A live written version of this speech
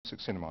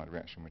succinimide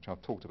reaction, which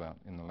I've talked about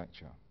in the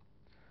lecture.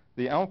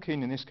 The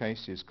alkene in this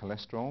case is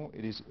cholesterol.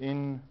 It is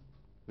in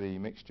the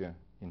mixture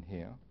in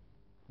here,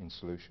 in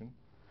solution,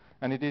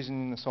 and it is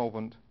in the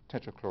solvent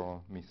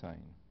tetrachloromethane,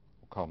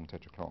 or carbon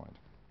tetrachloride.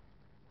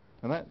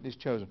 And that is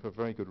chosen for a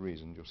very good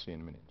reason, you'll see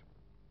in a minute.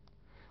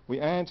 We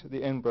add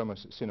the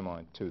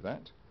N-bromosuccinimide to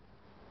that.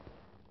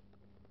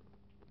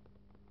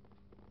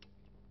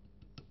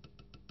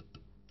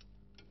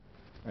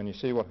 And you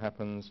see what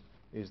happens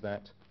is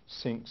that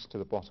sinks to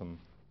the bottom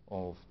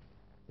of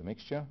the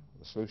mixture,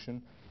 the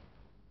solution.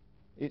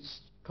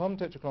 Its carbon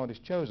tetrachloride is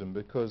chosen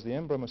because the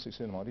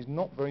N-bromosuccinimide is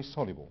not very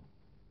soluble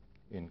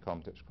in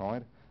carbon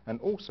tetrachloride, and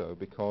also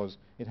because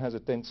it has a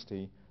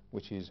density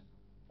which is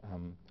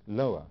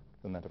lower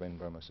than that of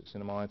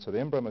N-bromosuccinimide. So the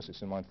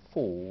N-bromosuccinimide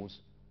falls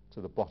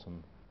to the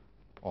bottom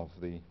of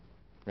the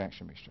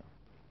reaction mixture.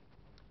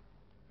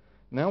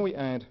 Now we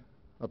add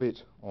a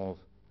bit of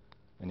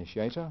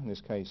initiator, in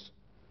this case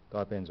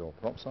dibenzoyl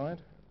peroxide,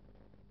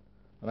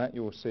 and that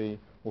you will see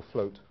will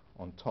float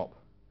on top.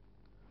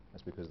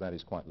 That's because that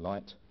is quite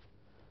light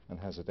and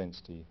has a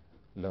density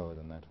lower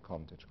than that of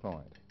carbon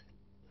tetrachloride.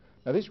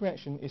 Now this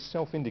reaction is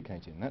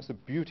self-indicating. That's the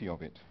beauty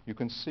of it. You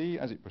can see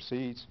as it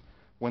proceeds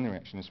when the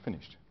reaction is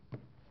finished.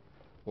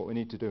 What we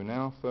need to do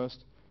now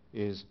first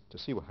is to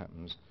see what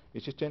happens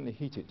is just gently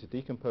heat it to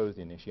decompose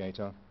the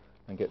initiator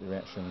and get the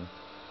reaction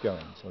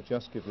going. So I'll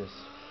just give this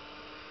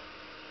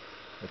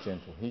a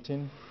gentle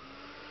heating,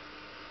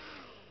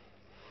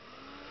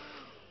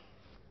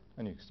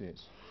 and you can see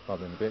it's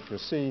bubbling a bit. You'll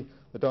see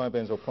the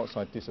dibenzoyl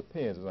peroxide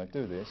disappears as I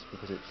do this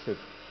because it should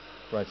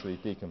gradually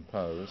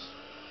decompose,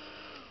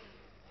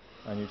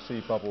 and you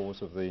see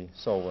bubbles of the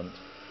solvent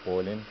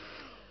boiling.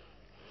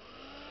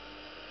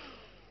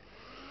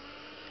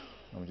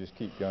 And we just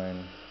keep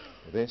going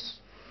with this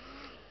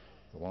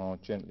for a while,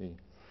 gently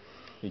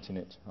heating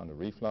it under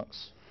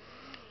reflux.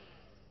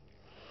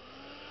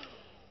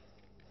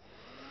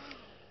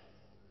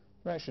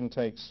 Reaction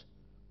takes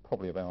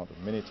probably about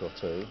a minute or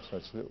two, so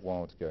it's a little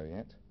while to go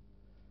yet.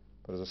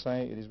 But as I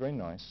say, it is very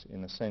nice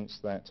in the sense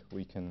that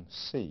we can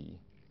see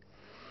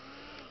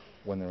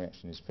when the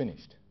reaction is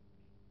finished.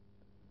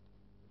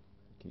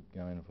 Keep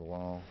going for a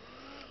while.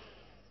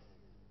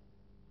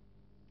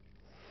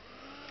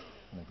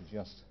 And if we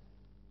just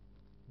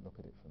look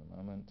at it for the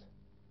moment,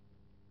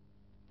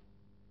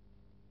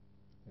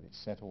 let it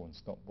settle and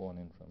stop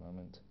boiling for a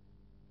moment.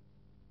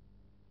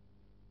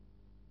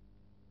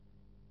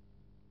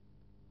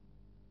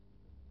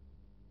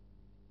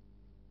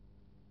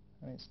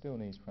 And it still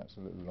needs perhaps a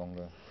little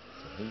longer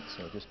to heat,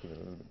 so I'll just give it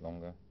a little bit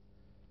longer.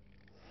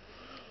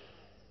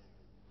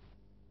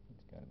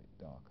 It's going a bit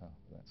darker,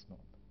 but that's not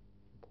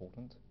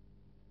important.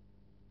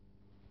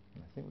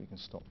 And I think we can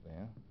stop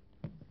there.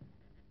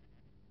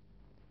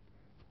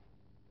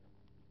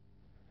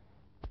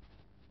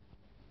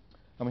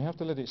 And we have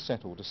to let it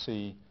settle to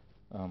see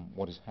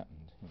what has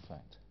happened, in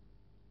fact.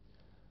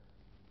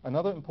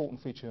 Another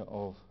important feature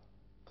of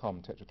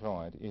carbon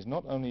tetrachloride is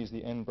not only is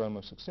the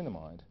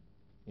N-bromosuccinimide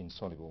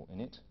insoluble in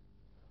it,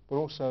 but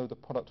also the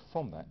product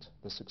from that,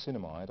 the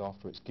succinimide,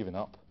 after it's given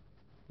up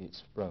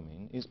its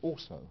bromine, is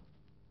also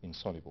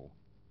insoluble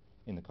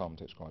in the carbon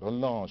tetrachloride, or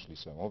largely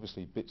so.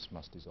 Obviously bits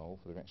must dissolve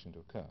for the reaction to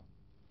occur.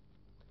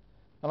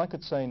 And I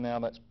could say now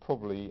that's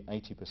probably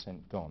 80%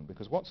 gone,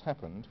 because what's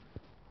happened,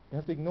 you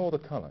have to ignore the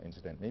colour,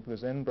 incidentally,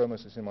 because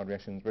N-bromosuccinimide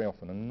reactions very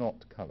often are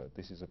not coloured.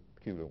 This is a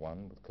peculiar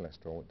one with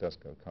cholesterol, it does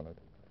go coloured.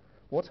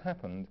 What's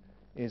happened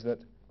is that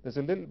there's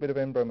a little bit of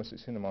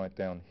N-bromosuccinimide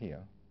down here,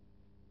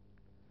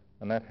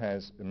 and that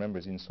has, remember,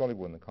 is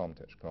insoluble in the carbon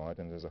tetrachloride,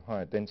 and there's a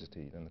higher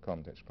density than the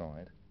carbon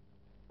tetrachloride.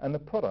 And the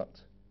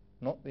product,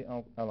 not the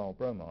allyl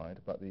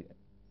bromide, but the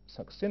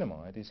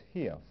succinimide, is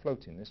here,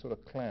 floating, this sort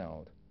of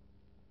cloud.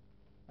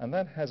 And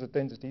that has a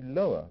density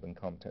lower than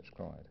carbon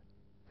tetrachloride.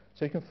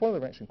 So you can follow the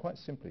reaction quite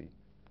simply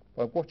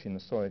by watching the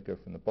solid go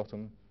from the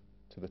bottom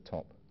to the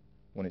top.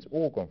 When it's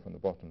all gone from the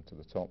bottom to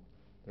the top,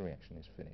 the reaction is finished.